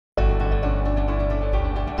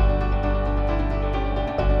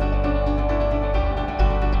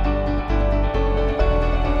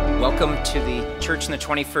Welcome to the Church in the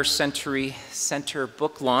 21st Century Center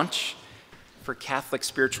book launch for Catholic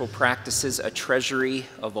Spiritual Practices, A Treasury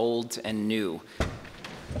of Old and New,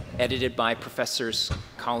 edited by Professors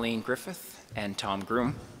Colleen, Griffith, and Tom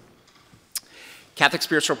Groome. Catholic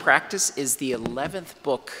Spiritual Practice is the 11th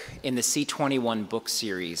book in the C21 book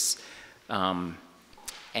series, and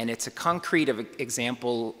it's a concrete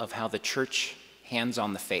example of how the Church hands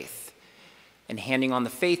on the faith. And handing on the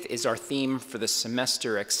faith is our theme for the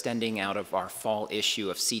semester, extending out of our fall issue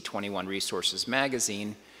of C21 Resources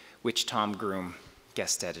magazine, which Tom Groome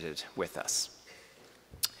guest edited with us.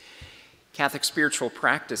 Catholic Spiritual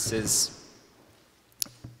Practices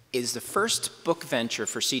is the first book venture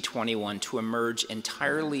for C21 to emerge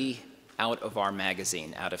entirely out of our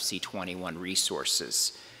magazine, out of C21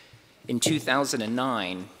 Resources. In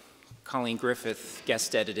 2009, Colleen Griffith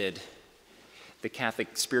guest edited The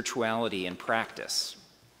Catholic Spirituality and Practice.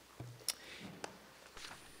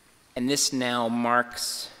 And this now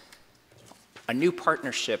marks a new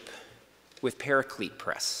partnership with Paraclete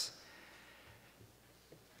Press.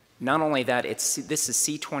 Not only that, this is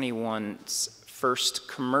C21's first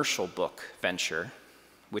commercial book venture,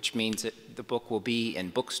 which means that the book will be in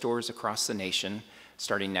bookstores across the nation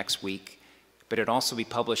starting next week, but it'll also be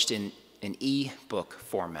published in an e-book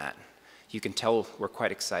format. You can tell we're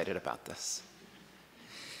quite excited about this.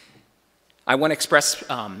 I want to express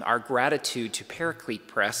our gratitude to Paraclete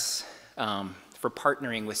Press for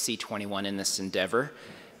partnering with C21 in this endeavor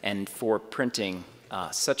and for printing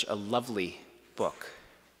such a lovely book.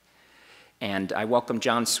 And I welcome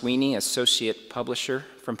John Sweeney, Associate Publisher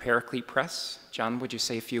from Paraclete Press. John, would you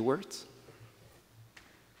say a few words?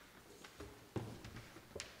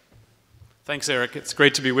 Thanks, Eric. It's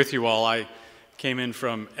great to be with you all. I came in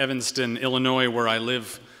from Evanston, Illinois, where I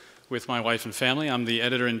live with my wife and family. I'm the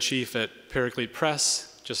editor-in-chief at Paraclete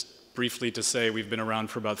Press. Just briefly to say, we've been around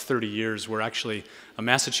for about 30 years. We're actually a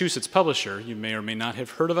Massachusetts publisher. You may or may not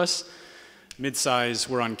have heard of us. Mid-size,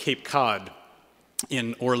 we're on Cape Cod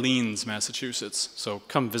in Orleans, Massachusetts. So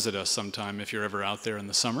come visit us sometime if you're ever out there in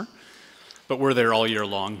the summer. But we're there all year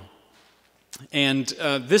long. And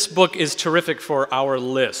this book is terrific for our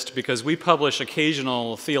list because we publish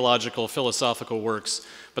occasional theological, philosophical works,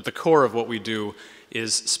 but the core of what we do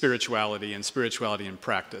is spirituality and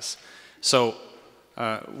practice. So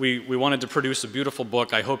we wanted to produce a beautiful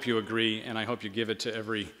book. I hope you agree, and I hope you give it to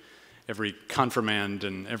every confirmand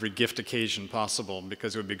and every gift occasion possible,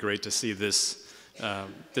 because it would be great to see this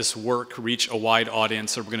work reach a wide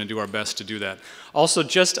audience, so we're going to do our best to do that. Also,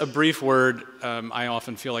 just a brief word, I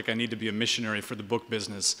often feel like I need to be a missionary for the book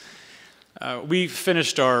business. We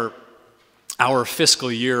finished our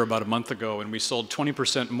fiscal year about a month ago, and we sold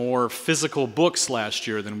 20% more physical books last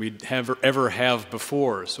year than we'd ever have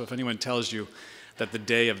before. So if anyone tells you that the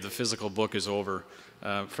day of the physical book is over,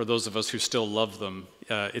 for those of us who still love them,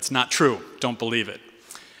 it's not true. Don't believe it.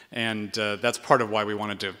 And that's part of why we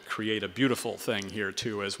wanted to create a beautiful thing here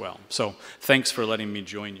too as well. So thanks for letting me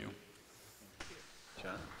join you.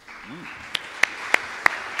 John.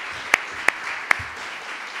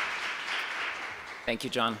 Thank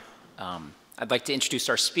you, John. I'd like to introduce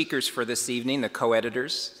our speakers for this evening, the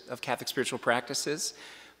co-editors of Catholic Spiritual Practices,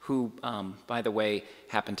 who, by the way,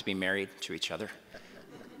 happen to be married to each other.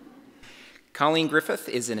 Colleen Griffith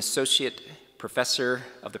is an associate professor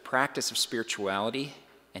of the practice of spirituality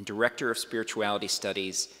and director of spirituality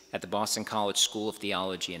studies at the Boston College School of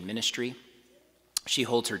Theology and Ministry. She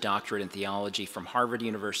holds her doctorate in theology from Harvard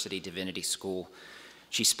University Divinity School.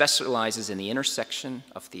 She specializes in the intersection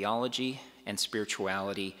of theology and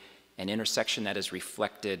spirituality, an intersection that is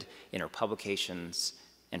reflected in her publications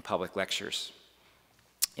and public lectures.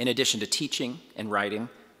 In addition to teaching and writing,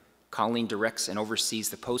 Colleen directs and oversees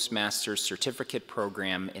the Postmaster's Certificate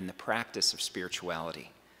Program in the Practice of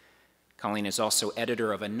Spirituality. Colleen is also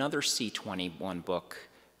editor of another C21 book,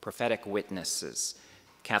 Prophetic Witnesses,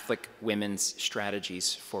 Catholic Women's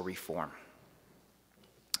Strategies for Reform.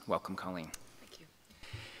 Welcome, Colleen. Thank you.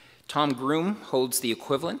 Tom Groome holds the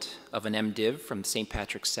equivalent of an MDiv from St.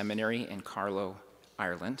 Patrick's Seminary in Carlow,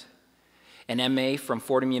 Ireland, an MA from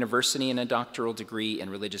Fordham University, and a doctoral degree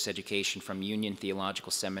in religious education from Union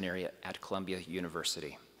Theological Seminary at Columbia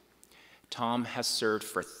University. Tom has served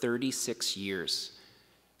for 36 years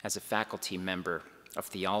as a faculty member of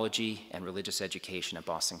theology and religious education at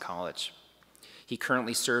Boston College. He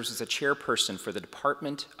currently serves as a chairperson for the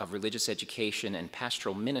Department of Religious Education and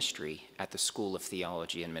Pastoral Ministry at the School of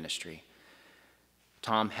Theology and Ministry.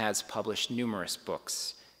 Tom has published numerous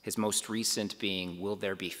books, his most recent being Will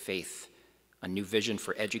There Be Faith? A New Vision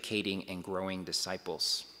for Educating and Growing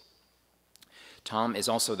Disciples. Tom is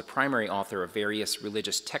also the primary author of various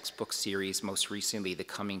religious textbook series, most recently the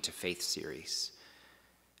Coming to Faith series.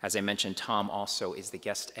 As I mentioned, Tom also is the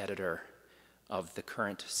guest editor of the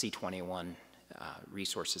current C21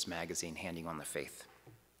 Resources magazine, Handing on the Faith.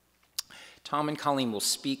 Tom and Colleen will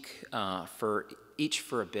speak each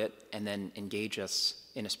for a bit and then engage us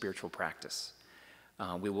in a spiritual practice.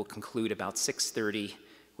 We will conclude about 6:30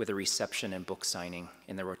 with a reception and book signing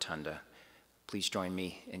in the rotunda. Please join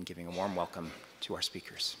me in giving a warm welcome to our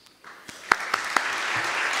speakers.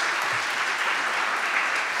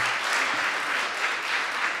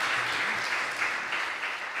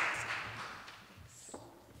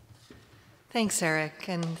 Thanks, Eric,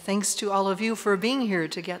 and thanks to all of you for being here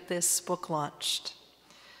to get this book launched.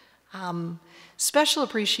 Special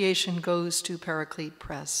appreciation goes to Paraclete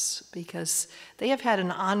Press because they have had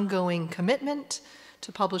an ongoing commitment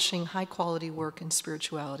to publishing high-quality work in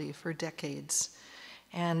spirituality for decades.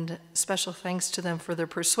 And special thanks to them for their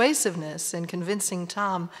persuasiveness in convincing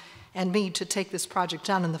Tom and me to take this project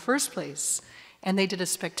on in the first place. And they did a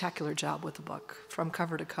spectacular job with the book, from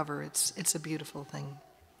cover to cover. It's a beautiful thing.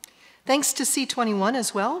 Thanks to C21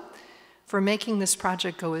 as well for making this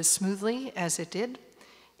project go as smoothly as it did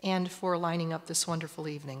and for lining up this wonderful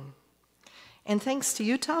evening. And thanks to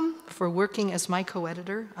you, Tom, for working as my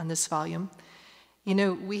co-editor on this volume. You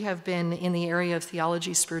know, we have been in the area of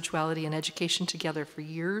theology, spirituality, and education together for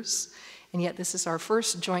years, and yet this is our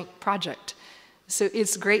first joint project. So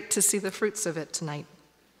it's great to see the fruits of it tonight.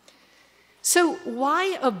 So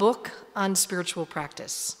why a book on spiritual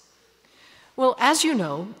practice? Well, as you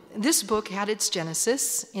know, this book had its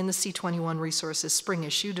genesis in the C21 Resources spring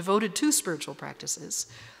issue devoted to spiritual practices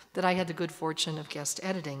that I had the good fortune of guest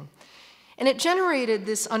editing. And it generated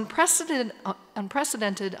this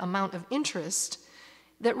unprecedented amount of interest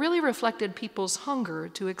that really reflected people's hunger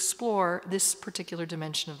to explore this particular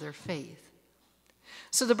dimension of their faith.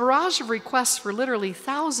 So the barrage of requests for literally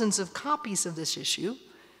thousands of copies of this issue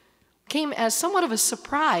came as somewhat of a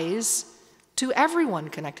surprise to everyone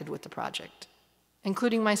connected with the project,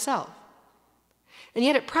 including myself. And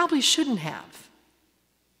yet it probably shouldn't have.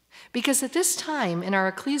 Because at this time in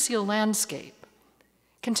our ecclesial landscape,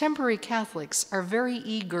 contemporary Catholics are very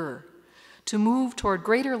eager to move toward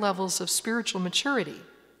greater levels of spiritual maturity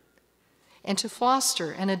and to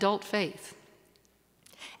foster an adult faith.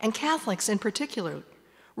 And Catholics in particular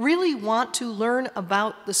really want to learn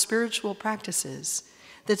about the spiritual practices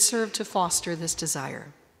that serve to foster this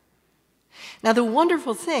desire. Now, the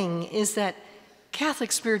wonderful thing is that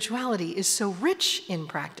Catholic spirituality is so rich in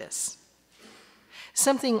practice,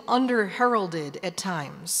 something under-heralded at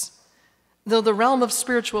times, though the realm of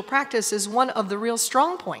spiritual practice is one of the real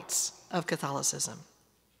strong points of Catholicism.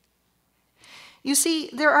 You see,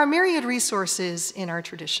 there are myriad resources in our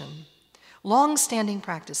tradition, long-standing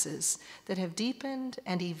practices that have deepened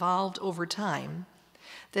and evolved over time,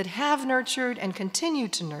 that have nurtured and continue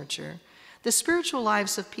to nurture the spiritual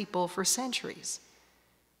lives of people for centuries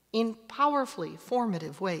in powerfully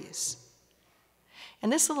formative ways.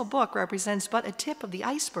 And this little book represents but a tip of the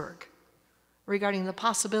iceberg regarding the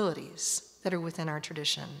possibilities that are within our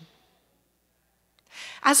tradition.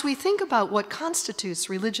 As we think about what constitutes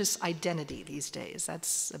religious identity these days,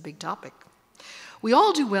 that's a big topic, we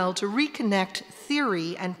all do well to reconnect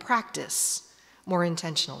theory and practice more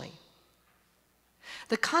intentionally.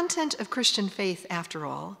 The content of Christian faith, after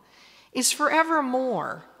all, is forever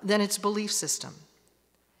more than its belief system.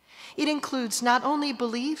 It includes not only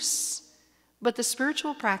beliefs, but the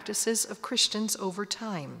spiritual practices of Christians over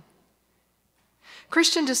time.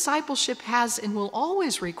 Christian discipleship has and will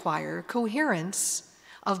always require coherence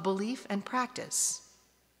of belief and practice.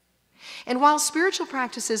 And while spiritual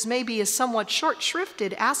practices may be a somewhat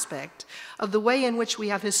short-shrifted aspect of the way in which we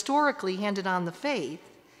have historically handed on the faith,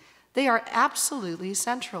 they are absolutely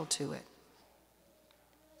central to it.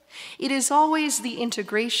 It is always the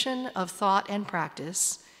integration of thought and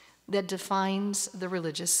practice that defines the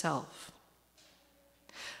religious self.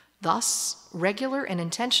 Thus, regular and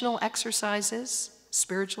intentional exercises,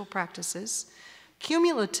 spiritual practices,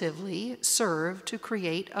 cumulatively serve to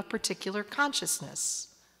create a particular consciousness,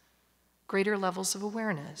 greater levels of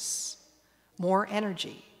awareness, more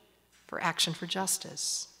energy for action for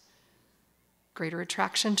justice, greater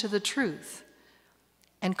attraction to the truth,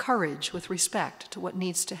 and courage with respect to what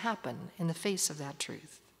needs to happen in the face of that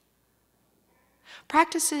truth.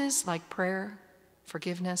 Practices like prayer,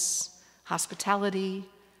 forgiveness, hospitality,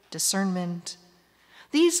 discernment,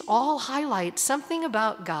 these all highlight something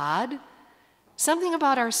about God, something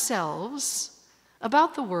about ourselves,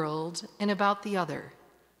 about the world, and about the other.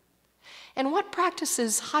 And what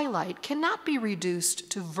practices highlight cannot be reduced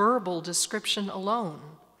to verbal description alone,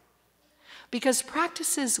 because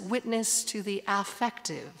practices witness to the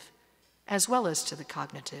affective as well as to the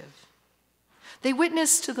cognitive. They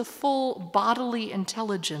witness to the full bodily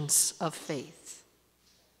intelligence of faith.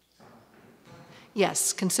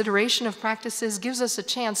 Yes, consideration of practices gives us a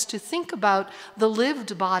chance to think about the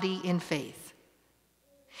lived body in faith.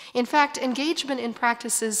 In fact, engagement in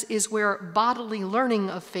practices is where bodily learning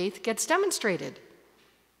of faith gets demonstrated.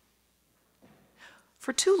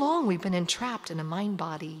 For too long, we've been entrapped in a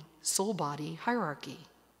mind-body, soul-body hierarchy.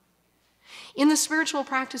 In the spiritual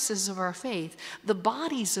practices of our faith, the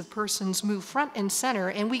bodies of persons move front and center,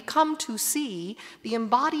 and we come to see the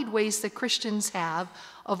embodied ways that Christians have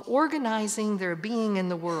of organizing their being in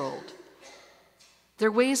the world,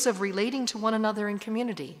 their ways of relating to one another in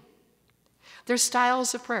community, their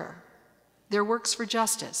styles of prayer, their works for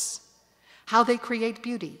justice, how they create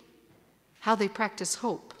beauty, how they practice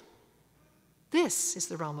hope. This is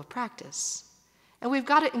the realm of practice. And we've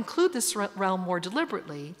got to include this realm more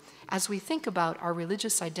deliberately as we think about our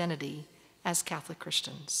religious identity as Catholic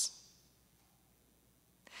Christians.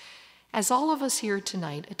 As all of us here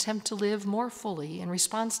tonight attempt to live more fully in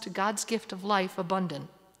response to God's gift of life abundant,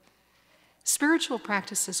 spiritual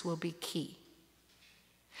practices will be key.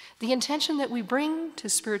 The intention that we bring to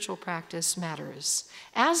spiritual practice matters,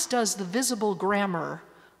 as does the visible grammar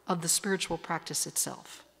of the spiritual practice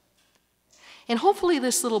itself. And hopefully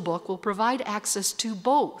this little book will provide access to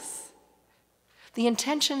both the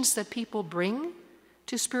intentions that people bring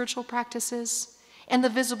to spiritual practices and the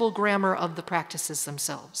visible grammar of the practices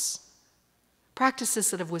themselves.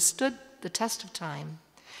 Practices that have withstood the test of time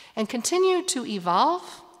and continue to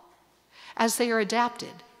evolve as they are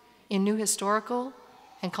adapted in new historical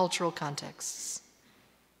and cultural contexts.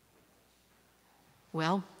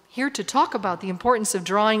 Well, here to talk about the importance of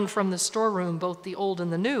drawing from the storeroom both the old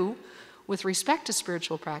and the new with respect to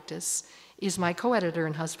spiritual practice is my co-editor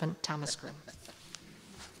and husband, Thomas Groome.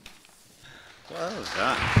 Well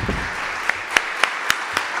done.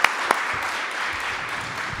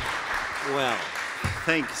 Well,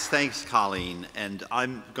 thanks, Colleen. And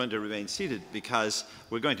I'm going to remain seated because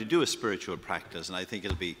we're going to do a spiritual practice, and I think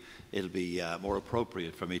it'll be more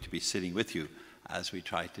appropriate for me to be sitting with you as we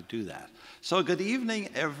try to do that. So good evening,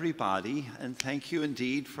 everybody, and thank you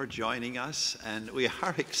indeed for joining us. And we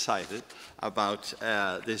are excited about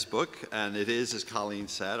this book, and it is, as Colleen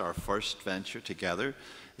said, our first venture together.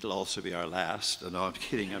 It'll also be our last. No, I'm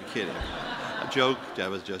kidding. A joke. That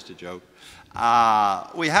was just a joke.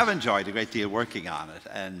 We have enjoyed a great deal working on it,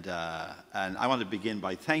 and I want to begin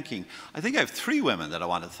by thanking, I think I have 3 women that I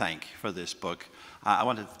want to thank for this book. I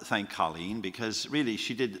want to thank Colleen because really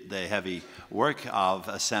she did the heavy work of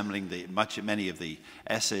assembling many of the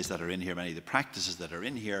essays that are in here, many of the practices that are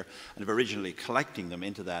in here, and of originally collecting them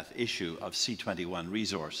into that issue of C21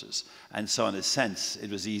 resources. And so in a sense,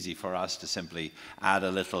 it was easy for us to simply add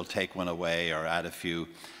a little, take one away, or add a few,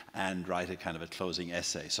 and write a kind of a closing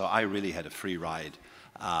essay. So I really had a free ride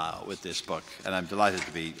with this book, and I'm delighted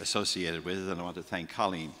to be associated with it, and I want to thank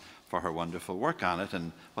Colleen for her wonderful work on it,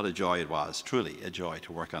 and what a joy it was, truly a joy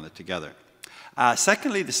to work on it together.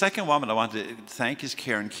 Secondly, the second woman I want to thank is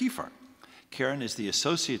Karen Kiefer. Karen is the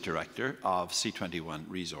Associate Director of C21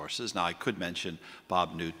 Resources. Now, I could mention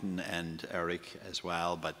Bob Newton and Eric as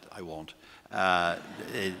well, but I won't.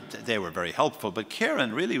 They were very helpful, but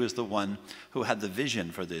Karen really was the one who had the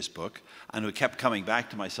vision for this book and who kept coming back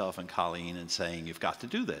to myself and Colleen and saying, you've got to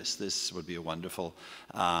do this. This would be a wonderful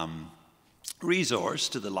resource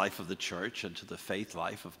to the life of the church and to the faith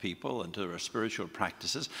life of people and to our spiritual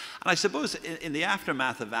practices. And I suppose in the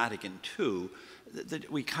aftermath of Vatican II,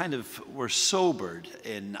 that we kind of were sobered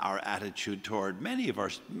in our attitude toward many,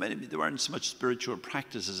 there weren't so much spiritual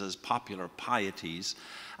practices as popular pieties,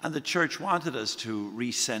 and the church wanted us to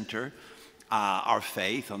recenter our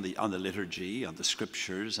faith on the liturgy, on the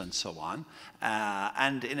scriptures, and so on.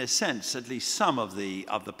 And in a sense, at least some of the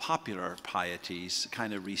popular pieties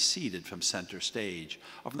kind of receded from center stage,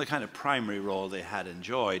 or from the kind of primary role they had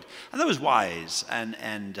enjoyed. And that was wise,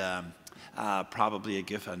 and probably a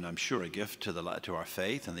gift, and I'm sure a gift to our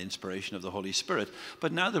faith and the inspiration of the Holy Spirit.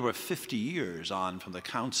 But now that we're 50 years on from the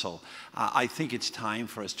Council, I think it's time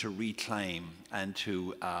for us to reclaim and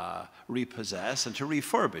to repossess and to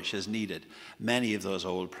refurbish as needed many of those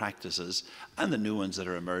old practices and the new ones that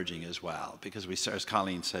are emerging as well. Because we, as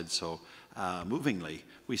Colleen said so movingly,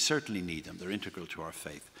 we certainly need them. They're integral to our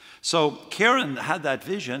faith. So Karen had that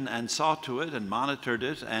vision and saw to it and monitored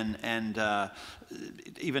it, and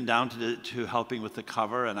even down to helping with the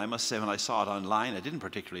cover. And I must say, when I saw it online, I didn't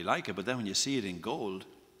particularly like it, but then when you see it in gold,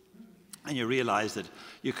 And you realize that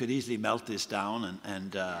you could easily melt this down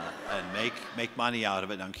and make money out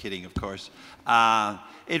of it. I'm kidding, of course.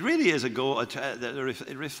 It really is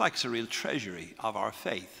it reflects a real treasury of our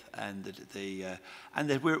faith, and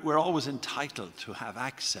that we're always entitled to have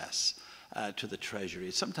access to the treasury.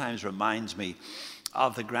 It sometimes reminds me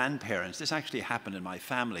of the grandparents. This actually happened in my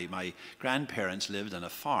family. My grandparents lived on a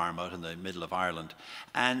farm out in the middle of Ireland,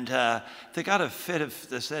 and they got a fit of,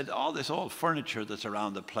 they said, all this old furniture that's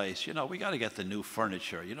around the place, you know, we got to get the new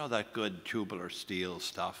furniture, you know, that good tubular steel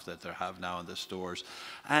stuff that they have now in the stores.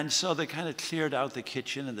 And so they kind of cleared out the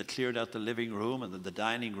kitchen, and they cleared out the living room and the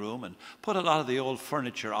dining room, and put a lot of the old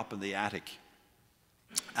furniture up in the attic.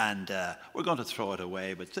 And we're going to throw it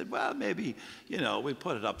away, but said, well, maybe, you know, we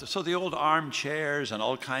put it up there. So the old armchairs and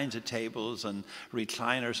all kinds of tables and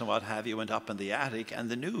recliners and what have you went up in the attic, and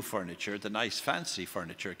the new furniture, the nice fancy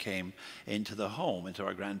furniture, came into the home, into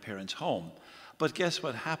our grandparents' home. But guess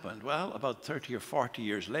what happened? Well, about 30 or 40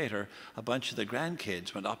 years later, a bunch of the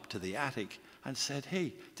grandkids went up to the attic and said,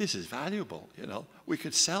 hey, this is valuable, you know, we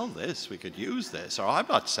could sell this, we could use this, or I'm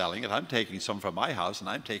not selling it, I'm taking some from my house, and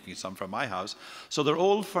I'm taking some from my house. So their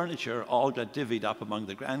old furniture all got divvied up among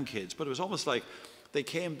the grandkids, but it was almost like they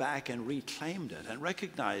came back and reclaimed it and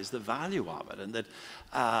recognized the value of it, and that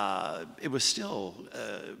it was still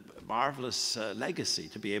a marvelous legacy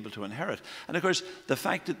to be able to inherit. And of course, the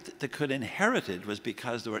fact that they could inherit it was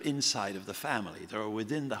because they were inside of the family, they were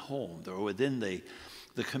within the home, they were within the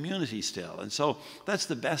community still. And so that's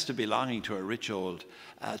the best of belonging to a rich old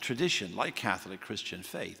tradition like Catholic Christian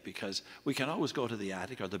faith, because we can always go to the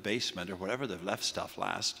attic or the basement or wherever they've left stuff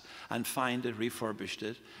last and find it, refurbish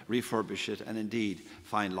it, and indeed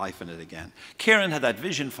find life in it again. Kieran had that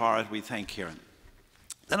vision for it. We thank Kieran.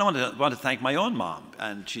 Then I want to thank my own mom,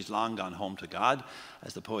 and she's long gone home to God.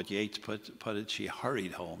 As the poet Yeats put it, she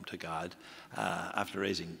hurried home to God after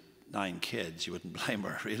raising 9 kids. You wouldn't blame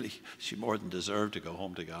her, really. She more than deserved to go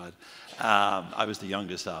home to God. I was the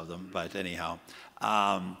youngest of them, but anyhow.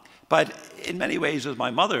 But in many ways, it was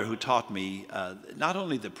my mother who taught me not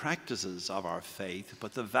only the practices of our faith,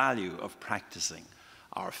 but the value of practicing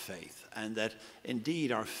our faith. And that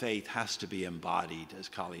indeed our faith has to be embodied, as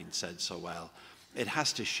Colleen said so well. It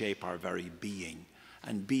has to shape our very being,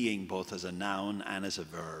 and being both as a noun and as a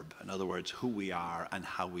verb. In other words, who we are and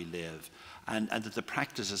how we live. And that the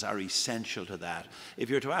practices are essential to that. If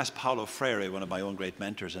you were to ask Paulo Freire, one of my own great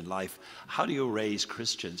mentors in life, how do you raise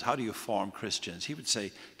Christians? How do you form Christians? He would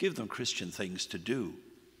say, give them Christian things to do.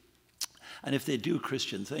 And if they do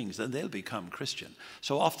Christian things, then they'll become Christian.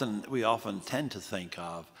 So we often tend to think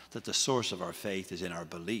of that the source of our faith is in our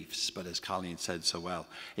beliefs, but as Colleen said so well,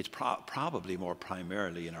 it's probably more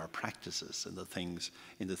primarily in our practices and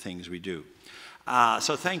in the things we do.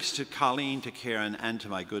 So thanks to Colleen, to Kieran, and to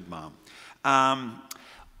my good mom.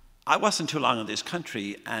 I wasn't too long in this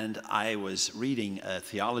country, and I was reading a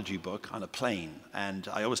theology book on a plane. And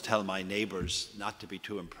I always tell my neighbors not to be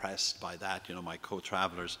too impressed by that. You know, my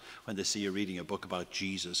co-travelers, when they see you reading a book about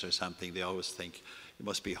Jesus or something, they always think it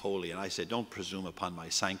must be holy. And I say, don't presume upon my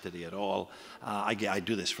sanctity at all. I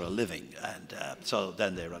do this for a living. And so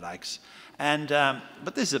then they relax. And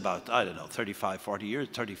but this is about, I don't know, 35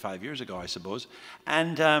 years ago, I suppose.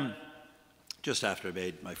 And just after I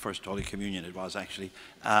made my first Holy Communion, it was actually.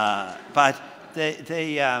 But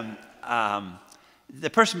the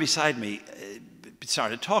person beside me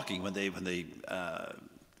started talking when the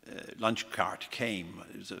lunch cart came.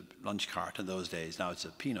 It was a lunch cart in those days. Now it's a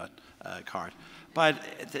peanut cart. But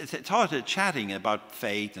they started chatting about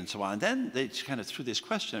faith and so on. And then they kind of threw this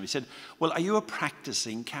question at me. He said, well, are you a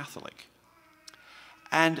practicing Catholic?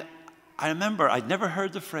 And I remember I'd never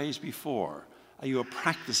heard the phrase before, are you a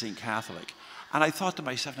practicing Catholic? And I thought to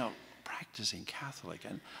myself, now, practicing Catholic,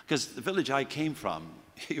 and because the village I came from,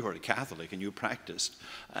 you were a Catholic and you practiced,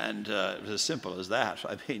 and it was as simple as that.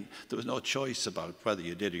 I mean, there was no choice about whether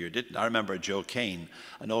you did or you didn't. I remember Joe Kane,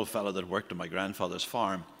 an old fellow that worked on my grandfather's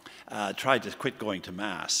farm, tried to quit going to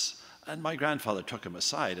Mass, and my grandfather took him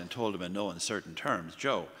aside and told him in no uncertain terms,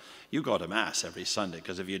 Joe, you go to Mass every Sunday,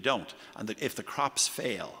 because if you don't, and if the crops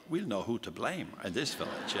fail, we'll know who to blame in this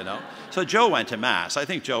village, you know. So Joe went to Mass. I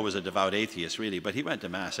think Joe was a devout atheist, really, but he went to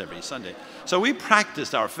Mass every Sunday. So we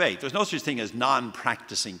practiced our faith. There's no such thing as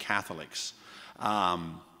non-practicing Catholics.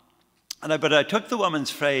 But I took the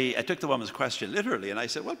woman's phrase, I took the woman's question literally, and I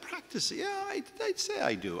said, well, practice it. Yeah, I'd say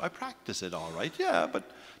I do. I practice it all right, yeah, but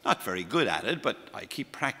not very good at it, but I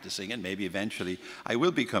keep practicing, and maybe eventually I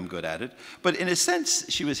will become good at it. But in a sense,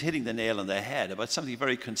 she was hitting the nail on the head about something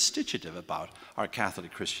very constitutive about our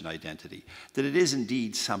Catholic Christian identity, that it is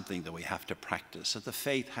indeed something that we have to practice, that the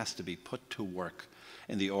faith has to be put to work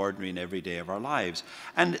in the ordinary and everyday of our lives.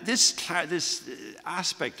 And this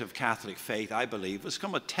aspect of Catholic faith, I believe, was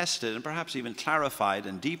somewhat tested and perhaps even clarified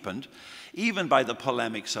and deepened even by the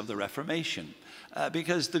polemics of the Reformation.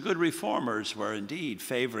 Because the good reformers were indeed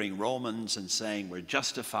favoring Romans and saying we're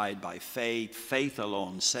justified by faith, faith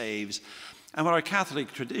alone saves. And when our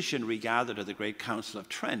Catholic tradition regathered at the Great Council of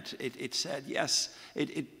Trent, it said, yes,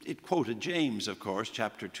 it quoted James, of course,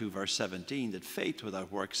 chapter 2, verse 17, that faith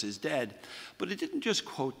without works is dead. But it didn't just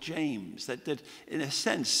quote James, that in a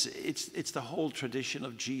sense, it's the whole tradition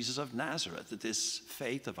of Jesus of Nazareth, that this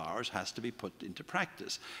faith of ours has to be put into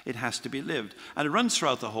practice. It has to be lived. And it runs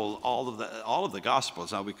throughout the whole, all of the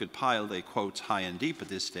Gospels. Now, we could pile the quotes high and deep at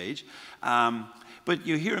this stage. But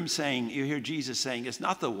you hear Jesus saying, it's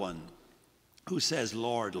not the one who says,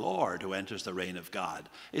 Lord, Lord, who enters the reign of God.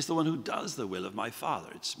 It's the one who does the will of my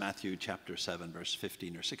Father. It's Matthew chapter 7, verse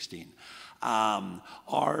 15 or 16.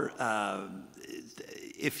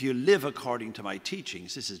 If you live according to my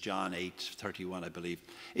teachings, this is John 8:31, I believe.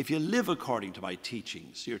 If you live according to my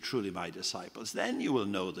teachings, you're truly my disciples. Then you will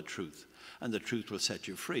know the truth, and the truth will set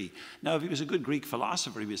you free. Now, if he was a good Greek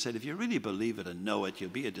philosopher, he would have said, if you really believe it and know it,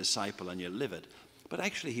 you'll be a disciple and you'll live it. But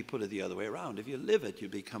actually, he put it the other way around. If you live it, you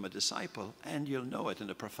become a disciple, and you'll know it in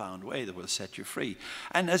a profound way that will set you free.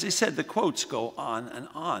 And as I said, the quotes go on and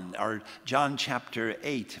on. Or John chapter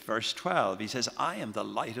 8, verse 12, he says, I am the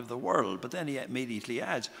light of the world. But then he immediately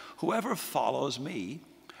adds, whoever follows me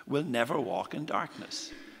will never walk in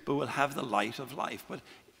darkness, but will have the light of life. But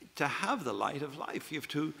to have the light of life, you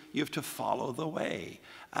have to follow the way.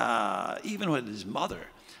 Even when his mother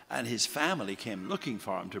and his family came looking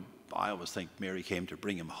for him I always think Mary came to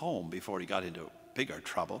bring him home before he got into bigger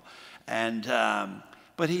trouble. And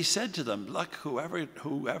but he said to them, look,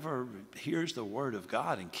 whoever hears the word of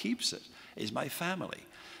God and keeps it is my family.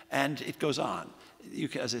 And it goes on.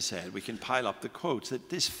 As I said, we can pile up the quotes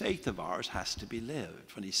that this faith of ours has to be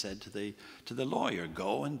lived. When he said to the lawyer,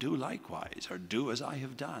 go and do likewise, or do as I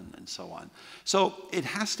have done, and so on. So it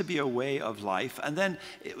has to be a way of life. And then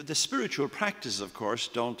the spiritual practices, of course,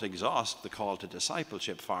 don't exhaust the call to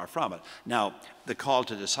discipleship, far from it. Now, the call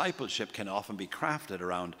to discipleship can often be crafted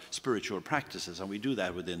around spiritual practices, and we do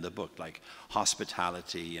that within the book, like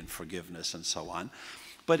hospitality and forgiveness and so on.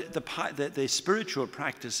 But the spiritual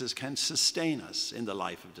practices can sustain us in the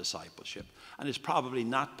life of discipleship. And it's probably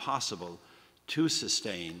not possible to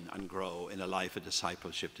sustain and grow in a life of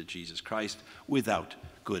discipleship to Jesus Christ without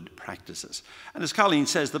good practices. And as Colleen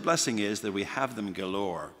says, the blessing is that we have them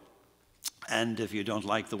galore. And if you don't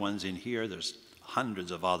like the ones in here, there's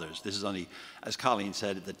hundreds of others. This is only, as Colleen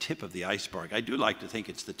said, the tip of the iceberg. I do like to think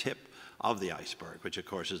it's the tip of the iceberg, which of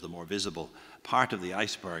course is the more visible part of the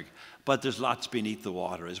iceberg. But there's lots beneath the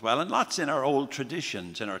water as well, and lots in our old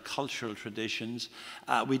traditions, in our cultural traditions.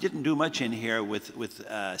 We didn't do much in here with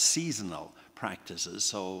seasonal practices,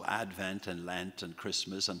 so Advent and Lent and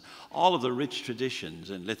Christmas and all of the rich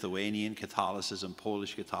traditions in Lithuanian Catholicism,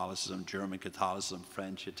 Polish Catholicism, German Catholicism,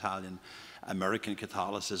 French, Italian, American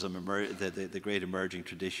Catholicism, the great emerging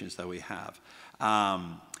traditions that we have.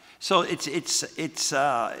 So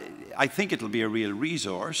I think it'll be a real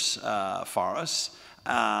resource for us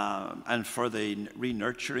and for the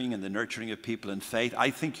re-nurturing and the nurturing of people in faith.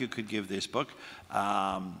 I think you could give this book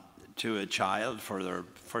to a child for their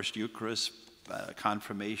first Eucharist,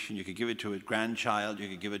 confirmation. You could give it to a grandchild. You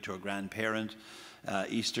could give it to a grandparent.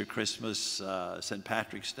 Easter, Christmas, St.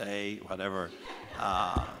 Patrick's Day, whatever.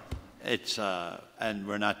 And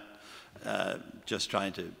we're not just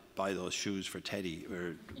trying to buy those shoes for Teddy.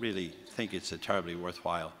 We really think it's a terribly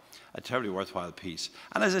worthwhile piece.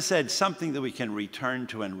 And as I said, something that we can return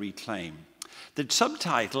to and reclaim. The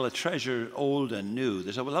subtitle, A Treasure Old and New,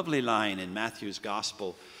 there's a lovely line in Matthew's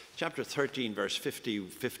Gospel, chapter 13, verse 50,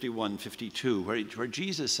 51, 52, where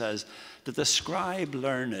Jesus says that the scribe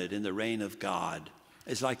learned in the reign of God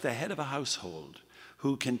is like the head of a household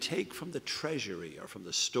who can take from the treasury or from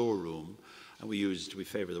the storeroom, and we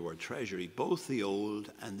favor the word treasury, both the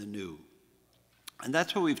old and the new. And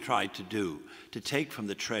that's what we've tried to do, to take from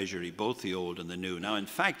the treasury both the old and the new. Now, in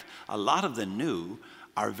fact, a lot of the new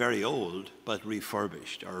are very old, but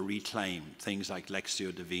refurbished or reclaimed. Things like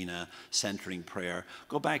Lectio Divina, centering prayer,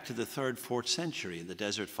 go back to the 3rd, 4th century in the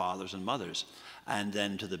Desert Fathers and Mothers, and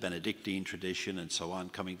then to the Benedictine tradition and so on,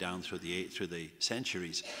 coming down through the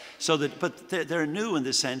centuries. So that, but they're new in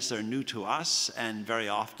the sense they're new to us, and very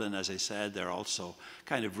often, as I said, they're also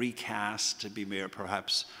kind of recast to be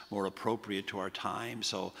perhaps more appropriate to our time.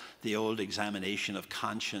 So the old examination of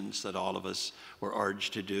conscience that all of us were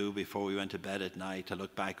urged to do before we went to bed at night, to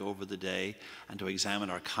look back over the day and to examine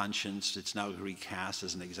our conscience, it's now recast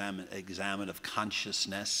as an examine of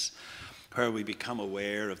consciousness, where we become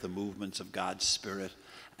aware of the movements of God's Spirit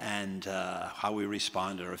and how we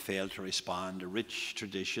respond or fail to respond. A rich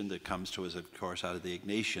tradition that comes to us, of course, out of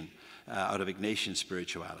Ignatian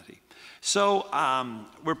spirituality. So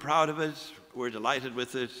we're proud of it. We're delighted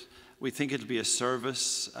with it. We think it'll be a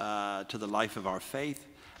service to the life of our faith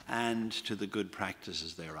and to the good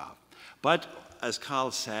practices thereof. But as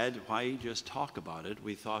Carl said, why just talk about it?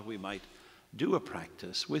 We thought we might do a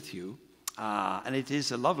practice with you. And it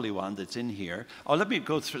is a lovely one that's in here. Oh, let me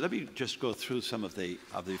just go through some of the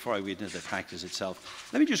before I get into the practice itself.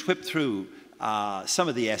 Let me just whip through some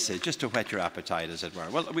of the essays, just to whet your appetite, as it were.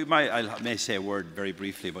 Well, I may say a word very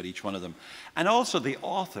briefly about each one of them. And also the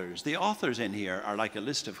authors. The authors in here are like a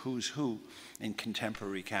list of who's who in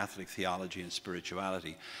contemporary Catholic theology and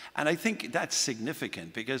spirituality. And I think that's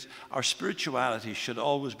significant because our spirituality should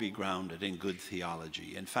always be grounded in good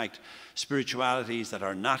theology. In fact, spiritualities that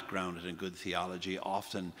are not grounded in good theology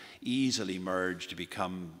often easily merge to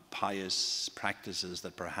become pious practices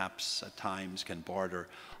that perhaps at times can border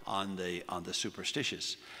on the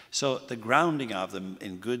superstitious. So the grounding of them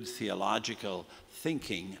in good theological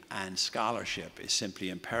thinking and scholarship is simply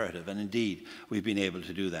imperative, and indeed we've been able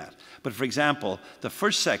to do that. But for example, the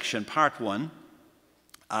first section, part 1,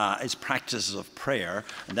 is practices of prayer,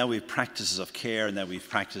 and then we've practices of care, and then we've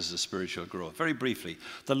practices of spiritual growth. Very briefly,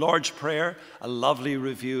 the Lord's Prayer, a lovely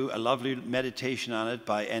review, a lovely meditation on it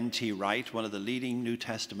by N.T. Wright, one of the leading New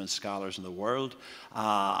Testament scholars in the world.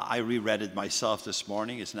 I reread it myself this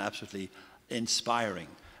morning. It's an absolutely inspiring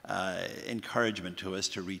encouragement to us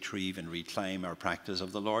to retrieve and reclaim our practice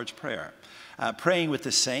of the Lord's Prayer. Praying with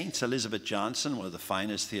the Saints, Elizabeth Johnson, one of the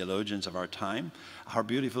finest theologians of our time. Her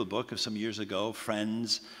beautiful book of some years ago,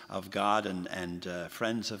 Friends of God and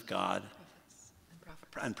Friends of God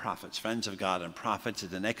and Prophets. Friends of God and Prophets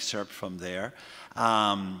is an excerpt from there.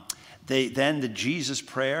 Then the Jesus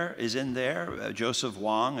Prayer is in there. Joseph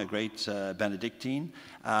Wong, a great Benedictine,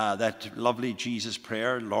 that lovely Jesus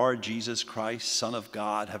Prayer, Lord Jesus Christ, Son of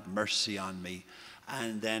God, have mercy on me.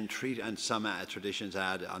 And then some traditions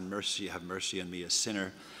add, on mercy, have mercy on me, a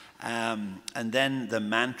sinner. And then the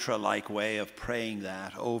mantra-like way of praying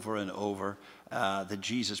that over and over. The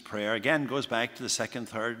Jesus Prayer again goes back to the 2nd,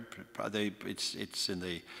 3rd. It's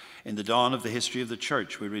in the dawn of the history of the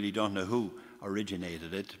church. We really don't know who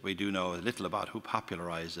originated it. We do know a little about who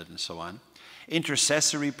popularized it and so on.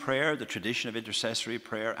 Intercessory prayer, the tradition of intercessory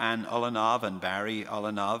prayer, Anne Ulanov and Barry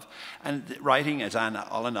Ulanov. And writing as Anne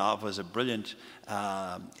Ulanov was a brilliant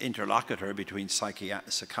interlocutor between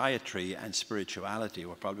psychiatry and spirituality.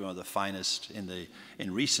 We're probably one of the finest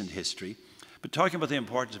in recent history. But talking about the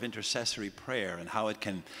importance of intercessory prayer and how it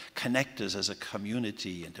can connect us as a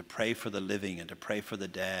community, and to pray for the living and to pray for the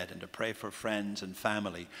dead and to pray for friends and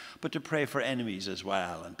family, but to pray for enemies as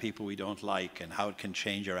well and people we don't like, and how it can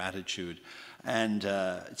change our attitude. And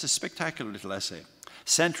it's a spectacular little essay.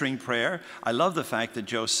 Centering prayer, I love the fact that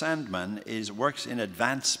Joe Sandman works in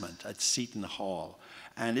advancement at Seton Hall.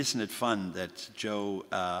 And isn't it fun that Joe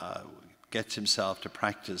gets himself to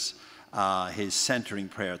practice his centering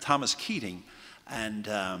prayer. Thomas Keating and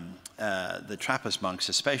the Trappist monks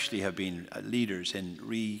especially have been leaders in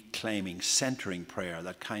reclaiming centering prayer,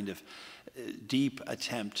 that kind of deep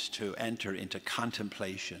attempt to enter into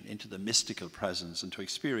contemplation, into the mystical presence, and to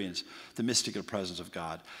experience the mystical presence of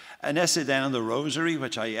God. An essay then on the Rosary,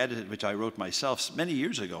 which I edited, which I wrote myself many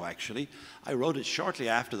years ago, actually. I wrote it shortly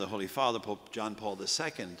after the Holy Father, Pope John Paul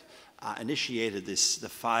II, initiated the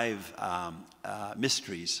 5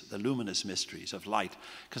 mysteries, the luminous mysteries of light,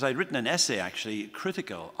 because I'd written an essay actually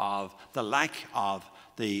critical of the lack of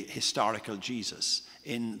the historical Jesus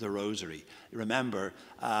in the Rosary. Remember,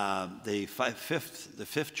 the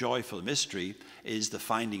fifth joyful mystery is the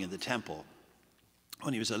finding in the temple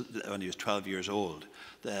when he was 12 years old.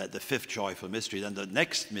 The 5th joyful mystery. Then the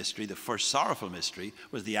next mystery, the first sorrowful mystery,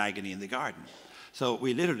 was the agony in the garden. So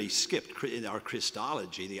we literally skipped in our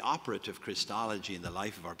Christology, the operative Christology in the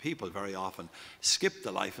life of our people very often skipped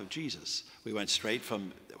the life of Jesus. We went straight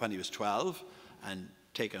from when he was 12 and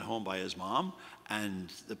taken home by his mom,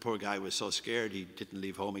 and the poor guy was so scared he didn't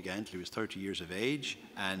leave home again until he was 30 years of age,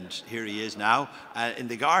 and here he is now in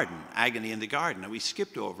the garden, agony in the garden, and we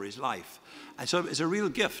skipped over his life. And so it's a real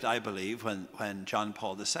gift, I believe, when John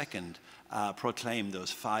Paul II proclaimed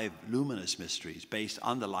those 5 luminous mysteries based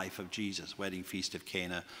on the life of Jesus: wedding, feast of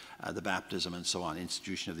Cana, the baptism, and so on,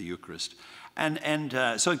 institution of the Eucharist. And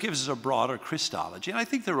so it gives us a broader Christology. And I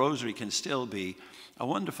think the Rosary can still be a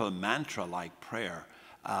wonderful mantra-like prayer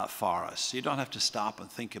for us. You don't have to stop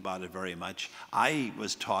and think about it very much. I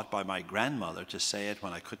was taught by my grandmother to say it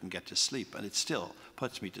when I couldn't get to sleep, and it still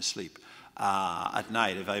puts me to sleep. At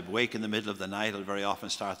night, if I wake in the middle of the night, I'll very often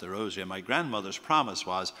start the Rosary. And my grandmother's promise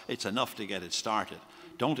was, it's enough to get it started.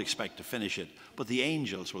 Don't expect to finish it, but the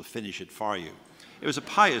angels will finish it for you. It was a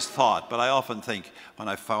pious thought, but I often think when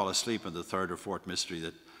I fall asleep in the 3rd or 4th mystery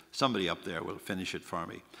that somebody up there will finish it for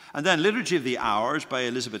me. And then Liturgy of the Hours by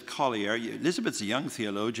Elizabeth Collier. Elizabeth's a young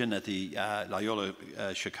theologian at the Loyola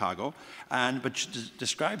Chicago, but she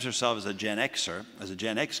describes herself as a Gen Xer, as a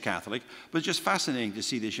Gen X Catholic. But it's just fascinating to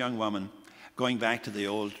see this young woman going back to the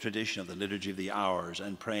old tradition of the Liturgy of the Hours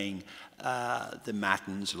and praying the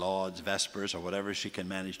Matins, Lauds, Vespers, or whatever she can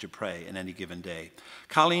manage to pray in any given day.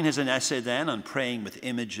 Colleen has an essay then on praying with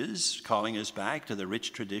images, calling us back to the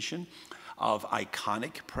rich tradition of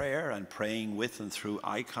iconic prayer and praying with and through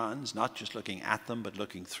icons, not just looking at them, but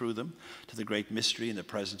looking through them to the great mystery and the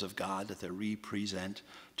presence of God that they represent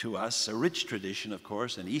to us. A rich tradition, of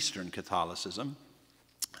course, in Eastern Catholicism,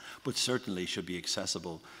 but certainly should be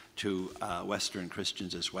accessible to Western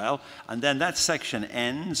Christians as well. And then that section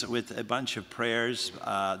ends with a bunch of prayers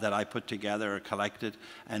that I put together or collected,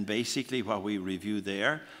 and basically what we review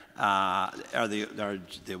there are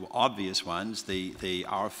the obvious ones, the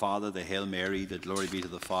Our Father, the Hail Mary, the Glory be to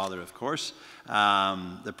the Father, of course,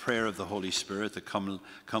 the prayer of the Holy Spirit, the Come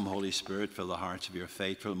Holy Spirit, fill the hearts of your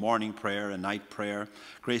faithful, morning prayer, a night prayer,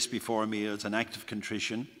 grace before meals, an act of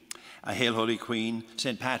contrition, a Hail Holy Queen,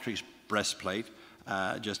 St. Patrick's breastplate,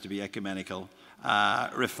 just to be ecumenical,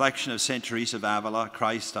 reflection of St. Teresa of Avila,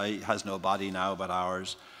 Christ has no body now but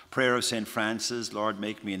ours, prayer of St. Francis, Lord,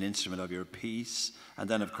 make me an instrument of your peace. And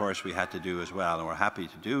then, of course, we had to do as well, and we're happy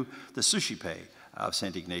to do, the Suscipe of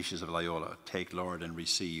St. Ignatius of Loyola, take, Lord, and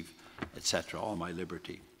receive, etc., all my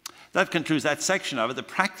liberty. That concludes that section of it. The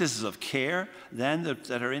practices of care, then,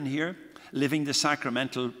 that are in here. Living the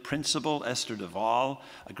Sacramental Principle, Esther de Val,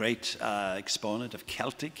 a great exponent of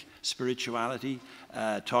Celtic spirituality,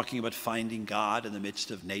 talking about finding God in the midst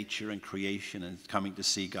of nature and creation and coming to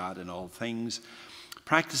see God in all things.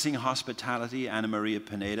 Practicing hospitality, Anna Maria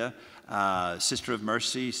Pineda, Sister of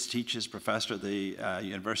Mercy, teaches, professor at the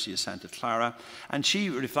University of Santa Clara. And she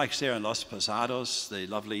reflects there on Los Posados, the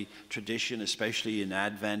lovely tradition, especially in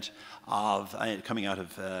Advent, of coming out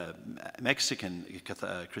of Mexican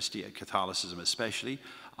Catholicism especially,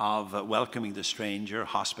 of welcoming the stranger,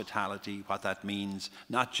 hospitality, what that means,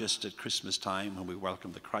 not just at Christmas time when we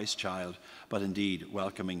welcome the Christ child, but indeed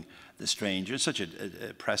welcoming the stranger. It's such a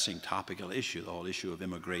pressing topical issue, the whole issue of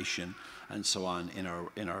immigration and so on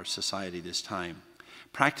in our society this time.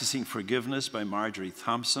 Practicing Forgiveness by Marjorie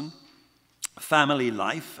Thompson. Family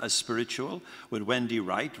Life as Spiritual with Wendy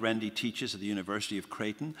Wright. Wendy teaches at the University of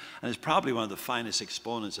Creighton and is probably one of the finest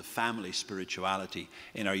exponents of family spirituality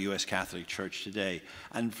in our U.S. Catholic Church today.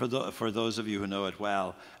 And for those of you who know it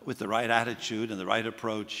well, with the right attitude and the right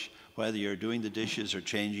approach, whether you're doing the dishes or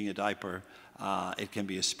changing a diaper, it can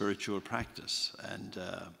be a spiritual practice, and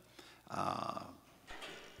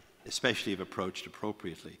especially if approached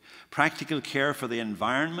appropriately. Practical Care for the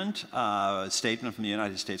Environment, a statement from the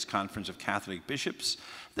United States Conference of Catholic Bishops,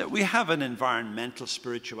 that we have an environmental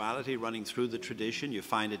spirituality running through the tradition. You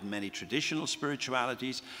find it in many traditional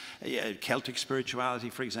spiritualities, Celtic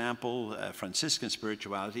spirituality, for example, Franciscan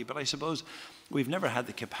spirituality, but I suppose we've never had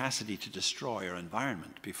the capacity to destroy our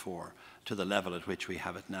environment before to the level at which we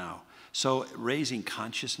have it now. So raising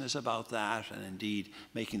consciousness about that, and indeed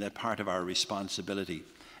making that part of our responsibility,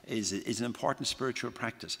 is an important spiritual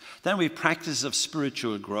practice. Then we have practices of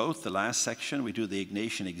spiritual growth, the last section. We do the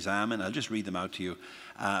Ignatian Examen. I'll just read them out to you.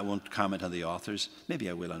 I won't comment on the authors. Maybe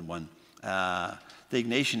I will on one. The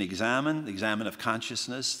Ignatian Examen, the examen of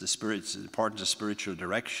consciousness, the importance of spiritual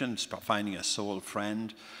direction, finding a soul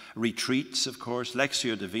friend. Retreats, of course.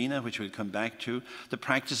 Lectio Divina, which we'll come back to. The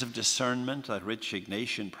practice of discernment, that rich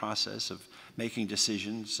Ignatian process of making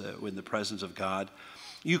decisions in the presence of God.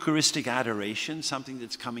 Eucharistic adoration, something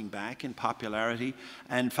that's coming back in popularity,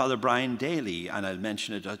 and Father Brian Daly, and I'll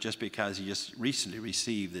mention it just because he just recently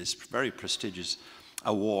received this very prestigious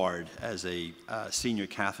award as a senior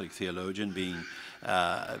Catholic theologian being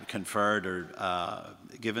conferred or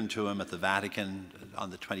given to him at the Vatican on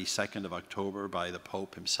the 22nd of October by the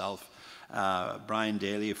Pope himself. Brian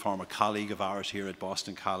Daly, a former colleague of ours here at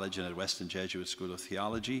Boston College and at Weston Jesuit School of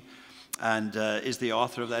Theology, and is the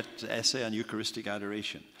author of that essay on Eucharistic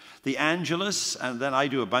adoration. The Angelus, and then I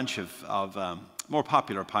do a bunch of more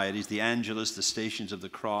popular pieties, the Angelus, the Stations of the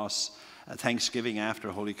Cross, Thanksgiving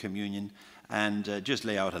after Holy Communion, and just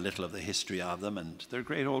lay out a little of the history of them, and they're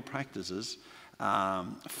great old practices.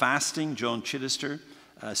 Fasting, Joan Chittister,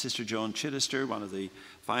 Sister Joan Chittister, one of the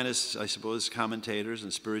finest, I suppose, commentators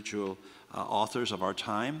and spiritual authors of our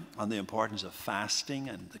time on the importance of fasting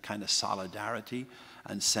and the kind of solidarity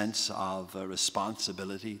and sense of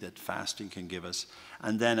responsibility that fasting can give us.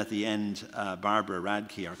 And then at the end, Barbara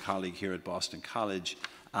Radke, our colleague here at Boston College,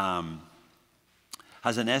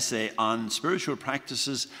 has an essay on spiritual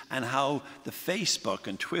practices and how the Facebook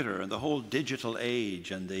and Twitter and the whole digital age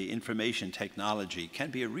and the information technology can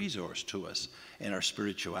be a resource to us in our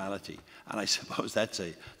spirituality. And I suppose that's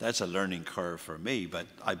a learning curve for me, but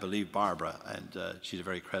I believe Barbara, and she's a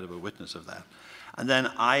very credible witness of that. And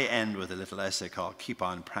then I end with a little essay called Keep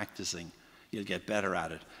On Practicing. You'll get better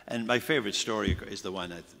at it. And my favorite story is the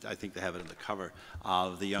one, I think they have it on the cover,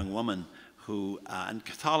 of the young woman who, and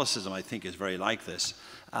Catholicism I think is very like this,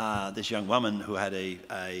 this young woman who had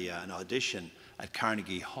an audition at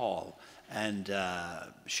Carnegie Hall, and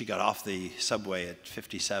she got off the subway at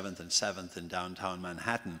 57th and 7th in downtown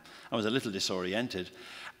Manhattan and was a little disoriented,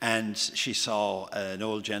 and she saw an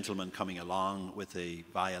old gentleman coming along with a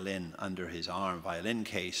violin under his arm, violin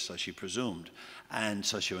case, so she presumed. And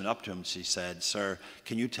so she went up to him, she said, "Sir,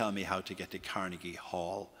 can you tell me how to get to Carnegie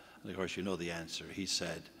Hall?" And of course you know the answer. He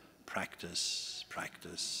said, "Practice,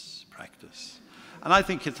 practice, practice." And I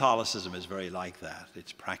think Catholicism is very like that.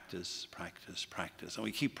 It's practice, practice, practice. And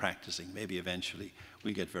we keep practicing. Maybe eventually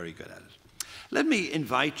we'll get very good at it. Let me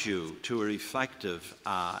invite you to a reflective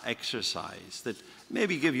exercise that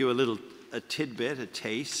maybe give you a tidbit, a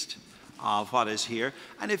taste of what is here.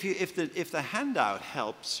 And if the handout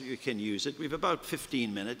helps, you can use it. We have about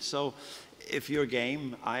 15 minutes, so if you're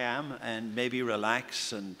game, I am, and maybe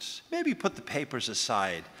relax and maybe put the papers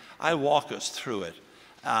aside. I'll walk us through it.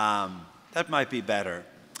 That might be better.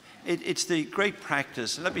 It's the great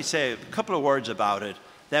practice. Let me say a couple of words about it,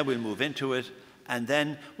 then we'll move into it, and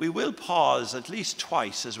then we will pause at least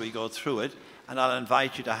twice as we go through it, and I'll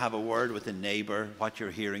invite you to have a word with a neighbor, what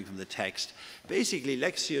you're hearing from the text. Basically,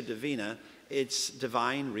 Lectio Divina, it's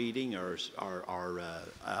divine reading or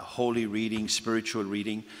holy reading, spiritual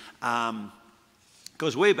reading.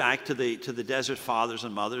 Goes way back to the desert fathers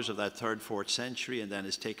and mothers of that 3rd, 4th century, and then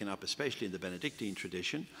is taken up especially in the Benedictine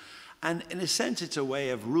tradition. And in a sense, it's a way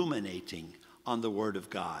of ruminating on the Word of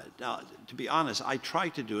God. Now, to be honest, I try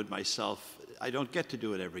to do it myself. I don't get to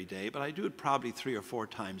do it every day, but I do it probably 3 or 4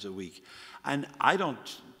 times a week. And I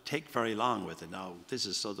don't take very long with it. Now, this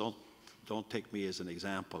is so don't take me as an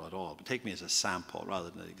example at all, but take me as a sample rather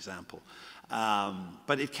than an example.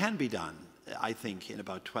 But it can be done, I think, in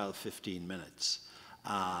about 12, 15 minutes.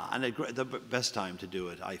 And the best time to do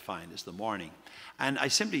it, I find, is the morning. And I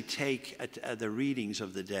simply take the readings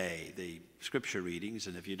of the day, the scripture readings,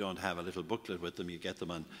 and if you don't have a little booklet with them, you get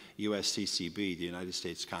them on USCCB, the United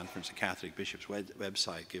States Conference of Catholic Bishops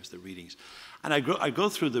website gives the readings. And I go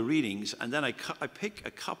through the readings, and then I pick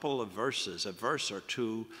a couple of verses, a verse or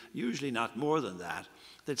two, usually not more than that,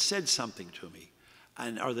 that said something to me,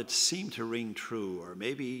 or that seemed to ring true, or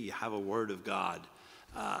maybe you have a word of God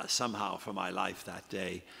somehow for my life that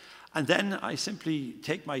day. And then I simply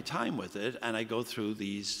take my time with it, and I go through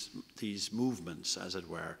these movements, as it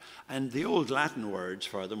were. And the old Latin words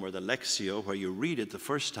for them were the Lectio, where you read it the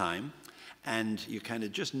first time, and you kind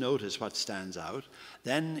of just notice what stands out.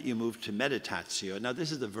 Then you move to Meditatio. Now, this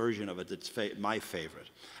is the version of it that's my favorite.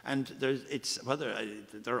 And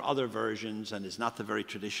there are other versions, and it's not the very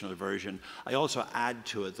traditional version. I also add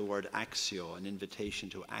to it the word Axio, an invitation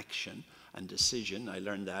to action and decision. I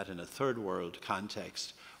learned that in a third world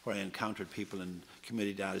context where I encountered people in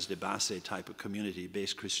Comunidades de Base type of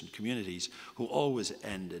community-based Christian communities who always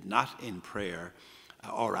ended not in prayer,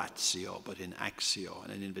 oratio, but in axio,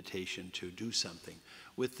 and an invitation to do something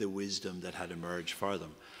with the wisdom that had emerged for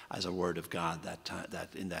them as a word of God that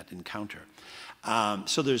in that encounter.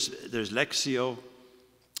 So there's Lectio,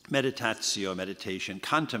 Meditatio, meditation,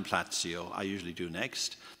 Contemplatio, I usually do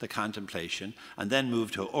next, the contemplation, and then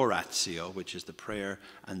move to Oratio, which is the prayer,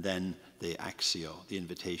 and then the Axio, the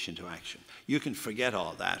invitation to action. You can forget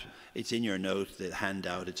all that. It's in your note, the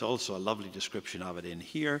handout. It's also a lovely description of it in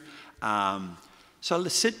here. So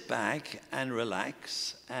let's sit back and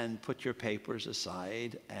relax and put your papers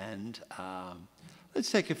aside, and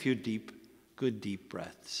let's take a few good deep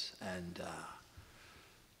breaths and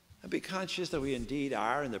be conscious that we indeed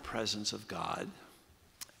are in the presence of God,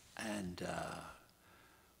 and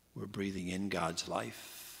we're breathing in God's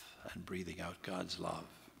life and breathing out God's love.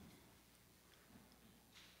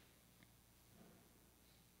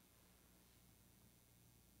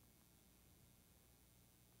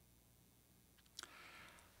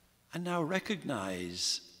 And now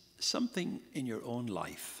recognize something in your own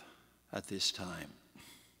life at this time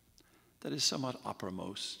that is somewhat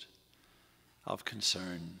uppermost, of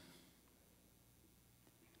concern,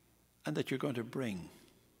 and that you're going to bring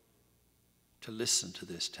to listen to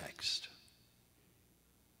this text.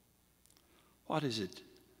 What is it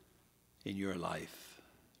in your life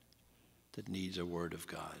that needs a word of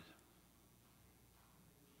God?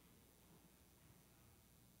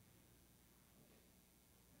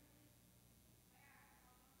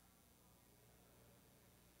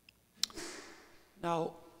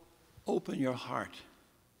 Now, open your heart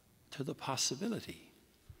to the possibility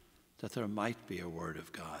that there might be a word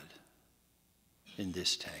of God in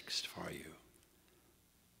this text for you.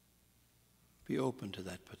 Be open to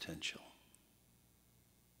that potential.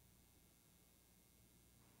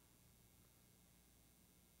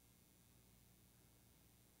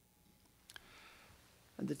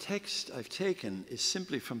 And the text I've taken is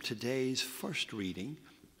simply from today's first reading.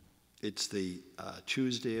 It's the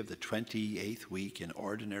Tuesday of the 28th week in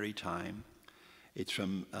Ordinary Time. It's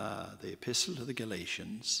from the Epistle to the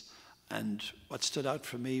Galatians. And what stood out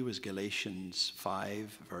for me was Galatians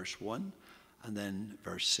 5, verse 1, and then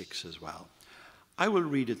verse 6 as well. I will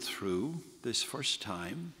read it through this first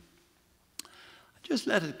time. Just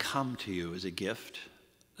let it come to you as a gift.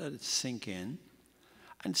 Let it sink in.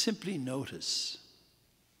 And simply notice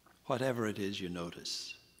whatever it is you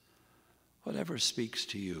notice. Whatever speaks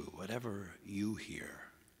to you, whatever you hear.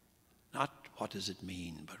 Not what does it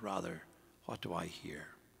mean, but rather, what do I hear?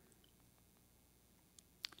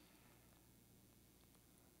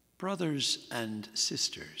 Brothers and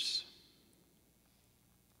sisters,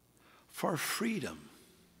 for freedom,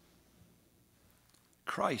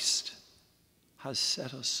 Christ has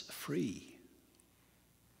set us free.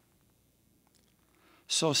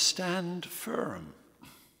 So stand firm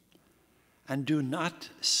and do not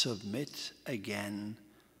submit again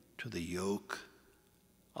to the yoke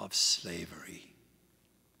of slavery.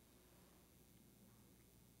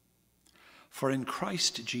 For in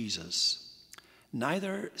Christ Jesus,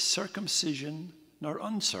 neither circumcision nor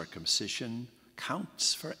uncircumcision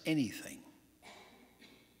counts for anything,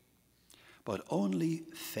 but only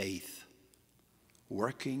faith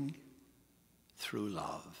working through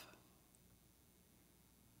love.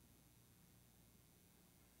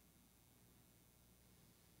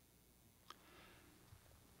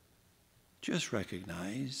 Just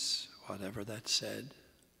recognize whatever that said,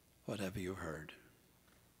 whatever you heard.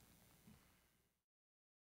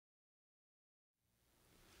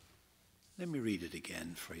 Let me read it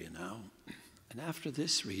again for you now. And after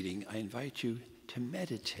this reading, I invite you to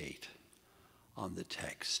meditate on the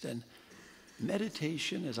text. And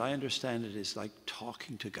meditation, as I understand it, is like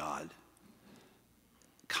talking to God.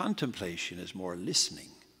 Contemplation is more listening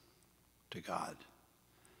to God.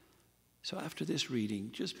 So after this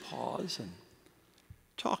reading, just pause and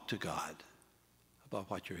talk to God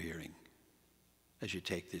about what you're hearing as you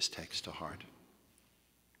take this text to heart.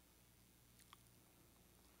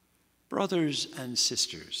 Brothers and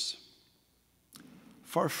sisters,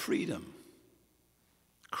 for freedom,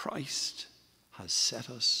 Christ has set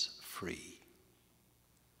us free.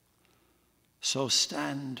 So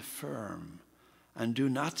stand firm and do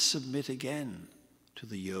not submit again to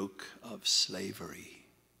the yoke of slavery.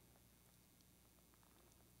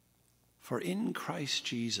 For in Christ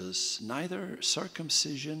Jesus, neither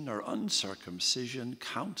circumcision nor uncircumcision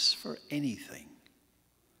counts for anything,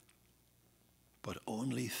 but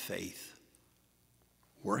only faith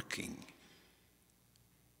working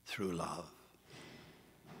through love.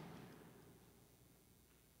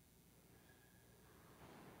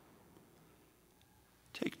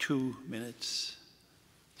 Take 2 minutes,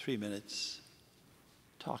 3 minutes,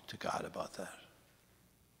 talk to God about that.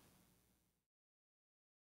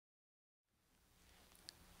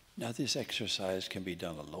 Now, this exercise can be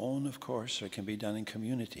done alone, of course, or it can be done in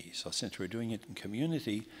community. So since we're doing it in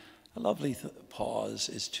community, a lovely pause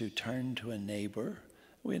is to turn to a neighbor.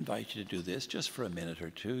 We invite you to do this just for a minute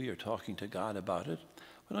or two. You're talking to God about it.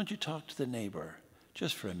 Why don't you talk to the neighbor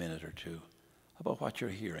just for a minute or two about what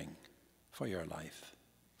you're hearing for your life,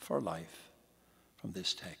 for life from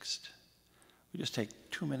this text. We'll just take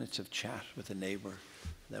 2 minutes of chat with a neighbor,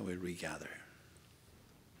 then we'll regather.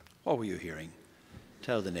 What were you hearing?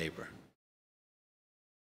 Tell the neighbor.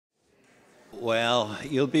 Well,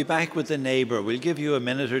 you'll be back with the neighbor. We'll give you a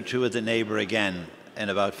minute or two with the neighbor again in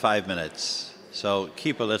about 5 minutes. So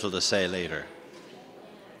keep a little to say later.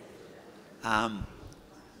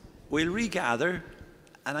 We'll regather,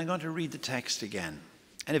 and I'm going to read the text again.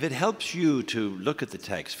 And if it helps you to look at the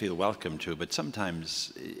text, feel welcome to, but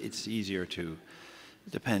sometimes it's easier to,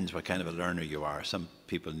 it depends what kind of a learner you are. Some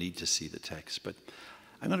people need to see the text. But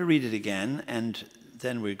I'm going to read it again, and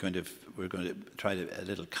then we're going to try a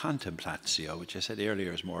little contemplatio, which I said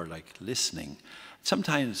earlier is more like listening.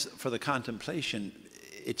 Sometimes for the contemplation,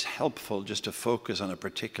 it's helpful just to focus on a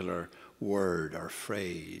particular word or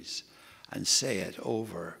phrase and say it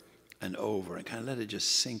over and over and kind of let it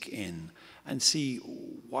just sink in and see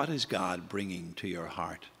what is God bringing to your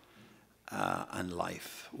heart and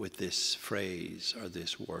life with this phrase or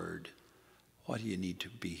this word. What do you need to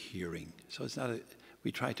be hearing? So it's not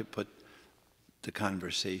we try to put the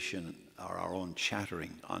conversation or our own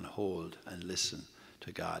chattering on hold and listen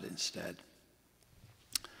to God instead.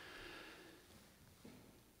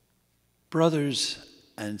 Brothers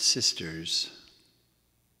and sisters,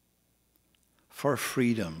 for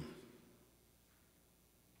freedom,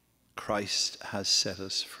 Christ has set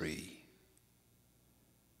us free.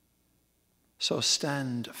 So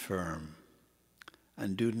stand firm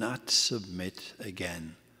and do not submit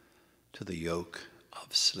again to the yoke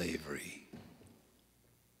of slavery.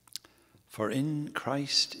 For in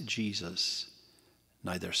Christ Jesus,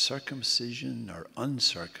 neither circumcision nor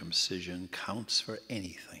uncircumcision counts for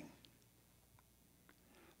anything,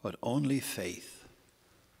 but only faith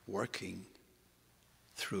working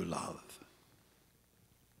through love.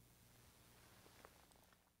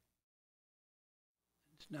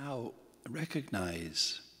 Now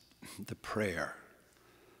recognize the prayer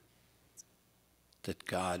that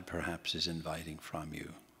God perhaps is inviting from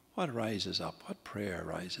you. What rises up? What prayer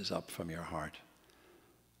rises up from your heart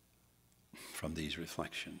from these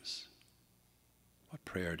reflections? What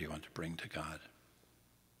prayer do you want to bring to God?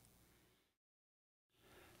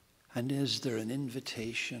 And is there an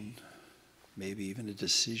invitation, maybe even a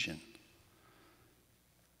decision,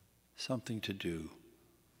 something to do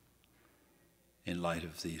in light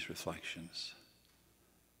of these reflections?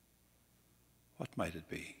 What might it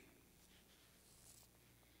be?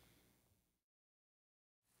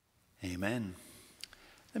 Amen.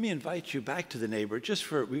 Let me invite you back to the neighbor just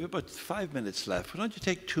for, we have about 5 minutes left. Why don't you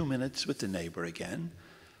take 2 minutes with the neighbor again?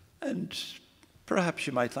 And perhaps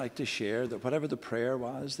you might like to share that whatever the prayer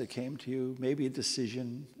was that came to you, maybe a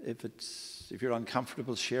decision. If you're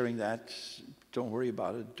uncomfortable sharing that, don't worry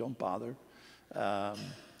about it. Don't bother.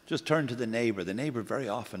 Just turn to the neighbor. The neighbor very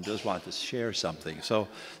often does want to share something. So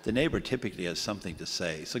the neighbor typically has something to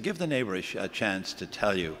say. So give the neighbor a chance to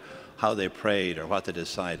tell you how they prayed or what they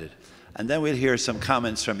decided. And then we'll hear some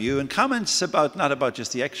comments from you, and comments about, not about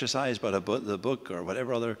just the exercise, but about the book or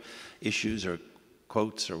whatever other issues or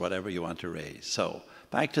quotes or whatever you want to raise. So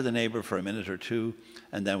back to the neighbor for a minute or two,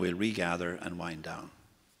 and then we'll regather and wind down.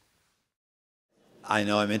 I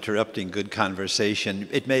know I'm interrupting good conversation.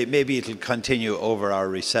 Maybe it'll continue over our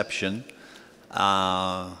reception.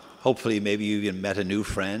 Hopefully maybe you even met a new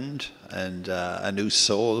friend and a new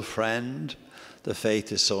soul friend. The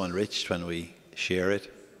faith is so enriched when we share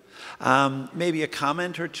it. Maybe a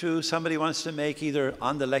comment or two somebody wants to make either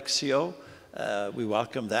on the Lectio, we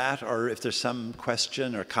welcome that, or if there's some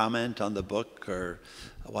question or comment on the book or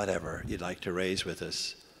whatever you'd like to raise with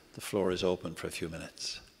us, the floor is open for a few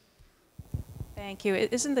minutes. Thank you.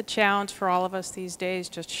 Isn't the challenge for all of us these days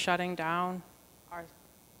just shutting down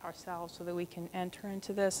ourselves so that we can enter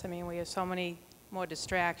into this? I mean, we have so many more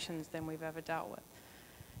distractions than we've ever dealt with.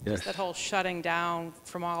 Yes. That whole shutting down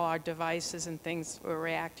from all our devices and things we're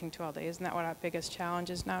reacting to all day. Isn't that what our biggest challenge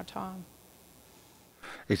is now, Tom?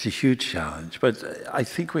 It's a huge challenge, but I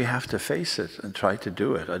think we have to face it and try to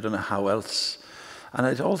do it. I don't know how else. And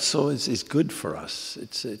it also is good for us.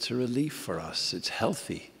 It's a relief for us. It's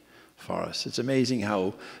healthy for us. It's amazing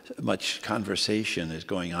how much conversation is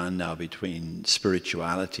going on now between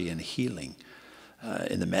spirituality and healing.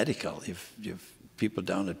 In the medical, you've people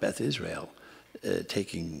down at Beth Israel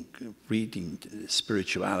reading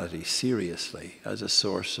spirituality seriously as a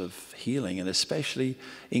source of healing, and especially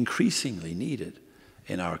increasingly needed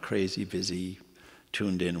in our crazy, busy,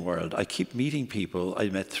 tuned-in world. I keep meeting people. I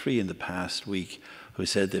met 3 in the past week who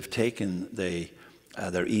said they've taken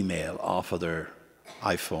their email off of their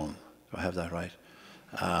iPhone. Do I have that right?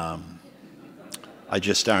 I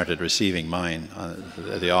just started receiving mine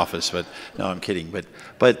at the office, but no, I'm kidding.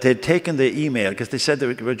 But they'd taken the email, because they said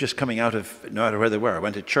they were just coming out of, no matter where they were. I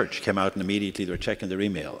went to church, came out, and immediately they were checking their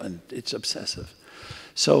email, and it's obsessive.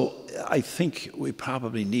 So I think we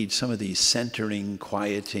probably need some of these centering,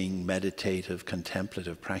 quieting, meditative,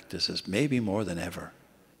 contemplative practices, maybe more than ever,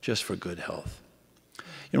 just for good health.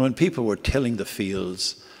 You know, when people were tilling the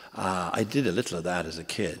fields, I did a little of that as a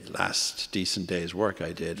kid. Last decent day's work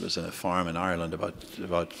I did was on a farm in Ireland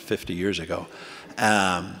about 50 years ago.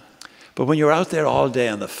 But when you're out there all day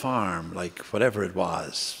on the farm, like whatever it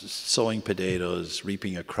was, sowing potatoes,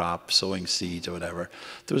 reaping a crop, sowing seeds or whatever,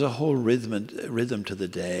 there was a whole rhythm to the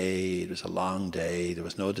day. It was a long day. There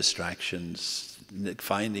was no distractions.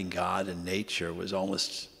 Finding God in nature was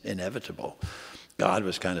almost inevitable. God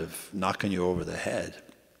was kind of knocking you over the head.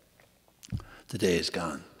 The day is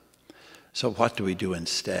gone. So what do we do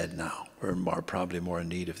instead now? We're probably more in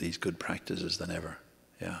need of these good practices than ever.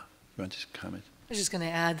 Yeah. You want to comment? I was just going to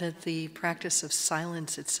add that the practice of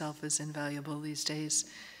silence itself is invaluable these days,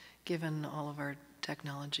 given all of our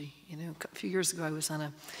technology. You know, a few years ago I was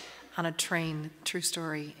on a train, true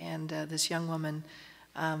story, and this young woman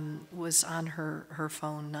was on her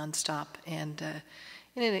phone nonstop, and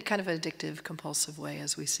in a kind of addictive, compulsive way,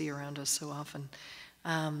 as we see around us so often.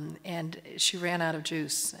 And she ran out of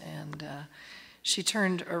juice, and she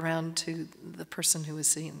turned around to the person who was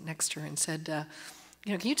sitting next to her and said,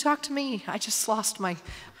 you know, can you talk to me? I just lost my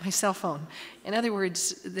cell phone. In other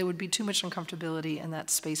words, there would be too much uncomfortability in that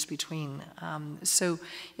space between. So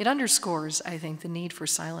it underscores, I think, the need for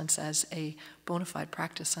silence as a bona fide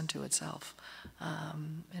practice unto itself,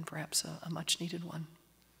 and perhaps a much needed one.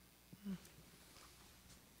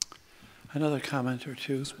 Another comment or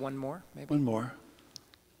two? Just one more, maybe? One more.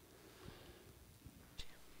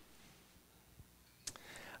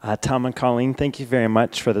 Tom and Colleen, thank you very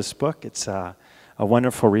much for this book. It's a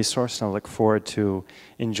wonderful resource, and I look forward to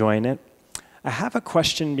enjoying it. I have a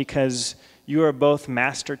question because you are both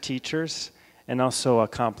master teachers and also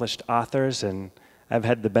accomplished authors, and I've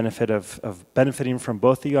had the benefit of benefiting from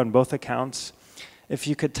both of you on both accounts. If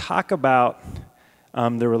you could talk about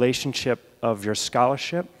the relationship of your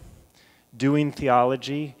scholarship, doing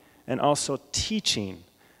theology, and also teaching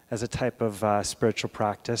as a type of spiritual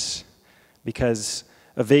practice, because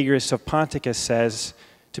Evagrius of Ponticus says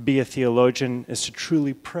to be a theologian is to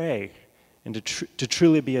truly pray, and to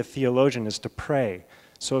truly be a theologian is to pray.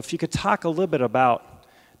 So if you could talk a little bit about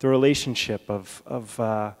the relationship of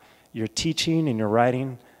your teaching and your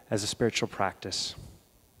writing as a spiritual practice.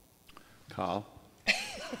 Carl?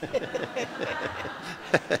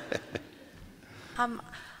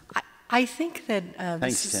 I think that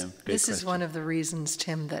Thanks, Tim. this is one of the reasons,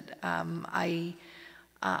 Tim, that I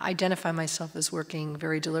identify myself as working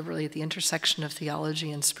very deliberately at the intersection of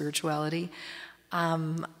theology and spirituality.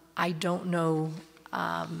 I don't know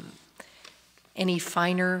any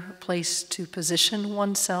finer place to position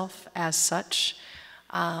oneself as such.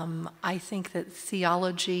 I think that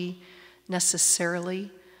theology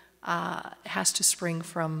necessarily has to spring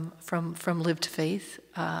from lived faith.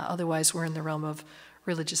 Otherwise, we're in the realm of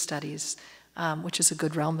religious studies, which is a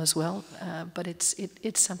good realm as well, but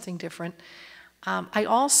it's something different. I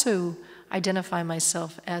also identify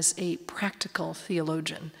myself as a practical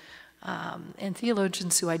theologian, and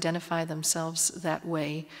theologians who identify themselves that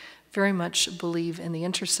way very much believe in the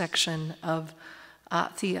intersection of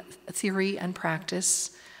theory and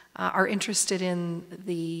practice, are interested in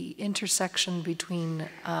the intersection between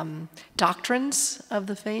doctrines of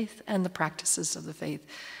the faith and the practices of the faith.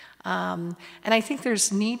 And I think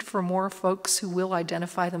there's need for more folks who will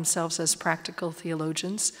identify themselves as practical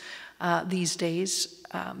theologians these days,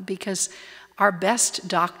 because our best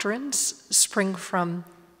doctrines spring from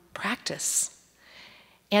practice.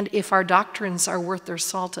 And if our doctrines are worth their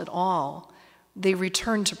salt at all, they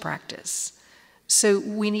return to practice. So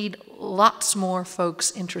we need lots more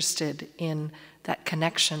folks interested in that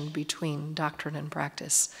connection between doctrine and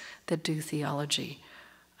practice that do theology.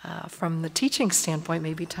 From the teaching standpoint,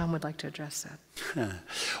 maybe Tom would like to address that.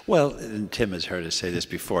 Well, and Tim has heard us say this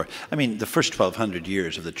before. I mean, the first 1,200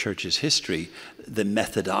 years of the church's history, the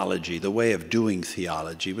methodology, the way of doing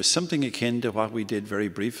theology was something akin to what we did very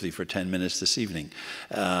briefly for 10 minutes this evening.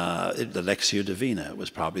 The Lectio Divina was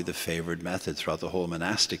probably the favored method throughout the whole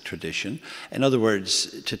monastic tradition. In other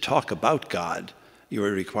words, to talk about God, you were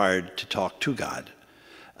required to talk to God.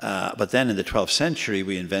 But then in the 12th century,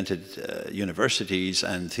 we invented universities,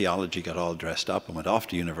 and theology got all dressed up and went off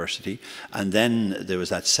to university. And then there was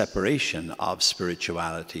that separation of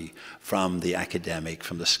spirituality from the academic,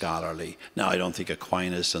 from the scholarly. Now, I don't think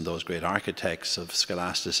Aquinas and those great architects of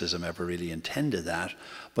scholasticism ever really intended that.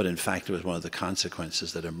 But in fact, it was one of the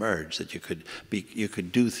consequences that emerged, that you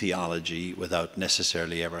could do theology without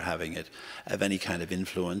necessarily ever having it have any kind of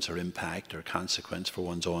influence or impact or consequence for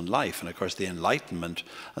one's own life. And of course, the Enlightenment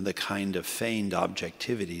and the kind of feigned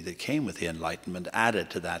objectivity that came with the Enlightenment added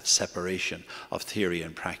to that separation of theory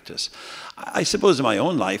and practice. I suppose in my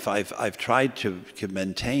own life, I've tried to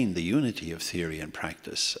maintain the unity of theory and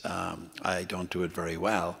practice. I don't do it very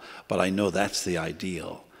well, but I know that's the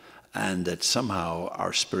ideal. And that somehow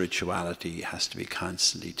our spirituality has to be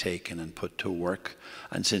constantly taken and put to work.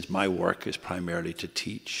 And since my work is primarily to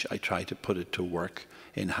teach, I try to put it to work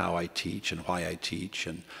in how I teach and why I teach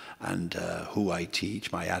and who I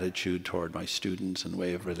teach, my attitude toward my students and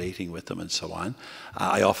way of relating with them and so on.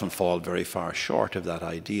 I often fall very far short of that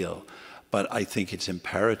ideal, but I think it's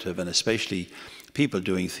imperative, and especially people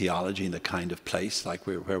doing theology in the kind of place like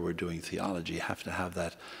where we're doing theology have to have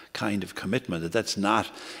that kind of commitment. That's not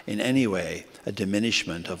in any way a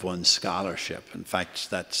diminishment of one's scholarship. In fact,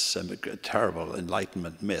 that's a terrible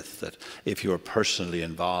Enlightenment myth that if you were personally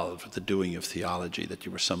involved with the doing of theology, that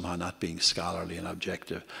you were somehow not being scholarly and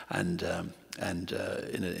objective and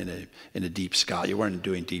in a deep scholar. You weren't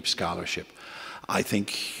doing deep scholarship. I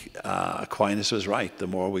think Aquinas was right. The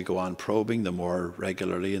more we go on probing, the more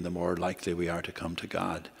regularly and the more likely we are to come to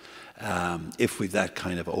God, if we've that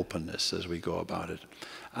kind of openness as we go about it.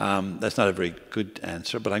 That's not a very good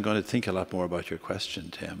answer, but I'm going to think a lot more about your question,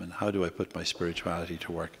 Tim, and how do I put my spirituality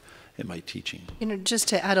to work in my teaching? You know, just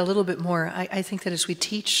to add a little bit more, I think that as we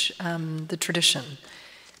teach the tradition,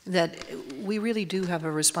 that we really do have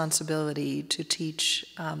a responsibility to teach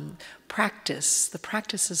the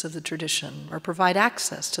practices of the tradition, or provide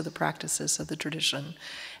access to the practices of the tradition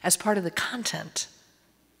as part of the content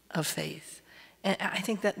of faith. And I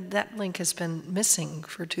think that link has been missing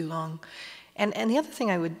for too long. And the other thing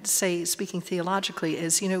I would say, speaking theologically,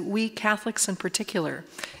 is, you know, we Catholics in particular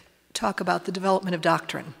talk about the development of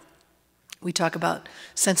doctrine. We talk about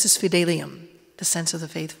sensus fidelium, the sense of the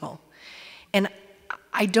faithful. And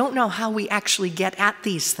I don't know how we actually get at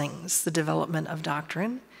these things, the development of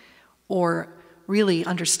doctrine, or really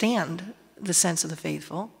understand the sense of the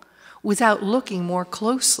faithful, without looking more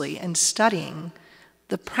closely and studying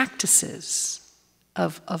the practices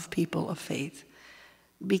of people of faith.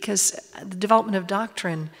 Because the development of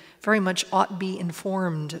doctrine very much ought to be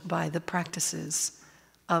informed by the practices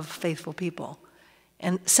of faithful people.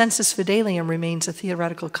 And sensus fidelium remains a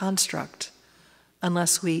theoretical construct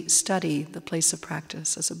unless we study the place of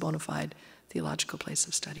practice as a bona fide theological place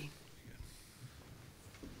of study.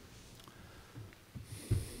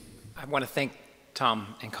 I want to thank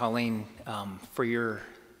Tom and Colleen for your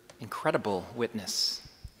incredible witness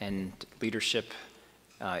and leadership.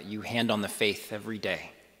 You hand on the faith every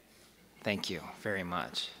day. Thank you very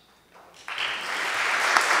much.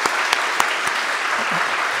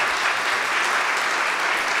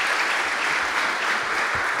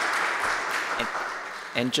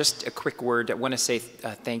 And just a quick word, I want to say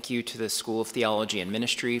thank you to the School of Theology and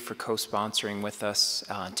Ministry for co-sponsoring with us,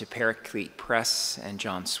 to Paraclete Press and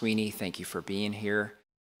John Sweeney, thank you for being here.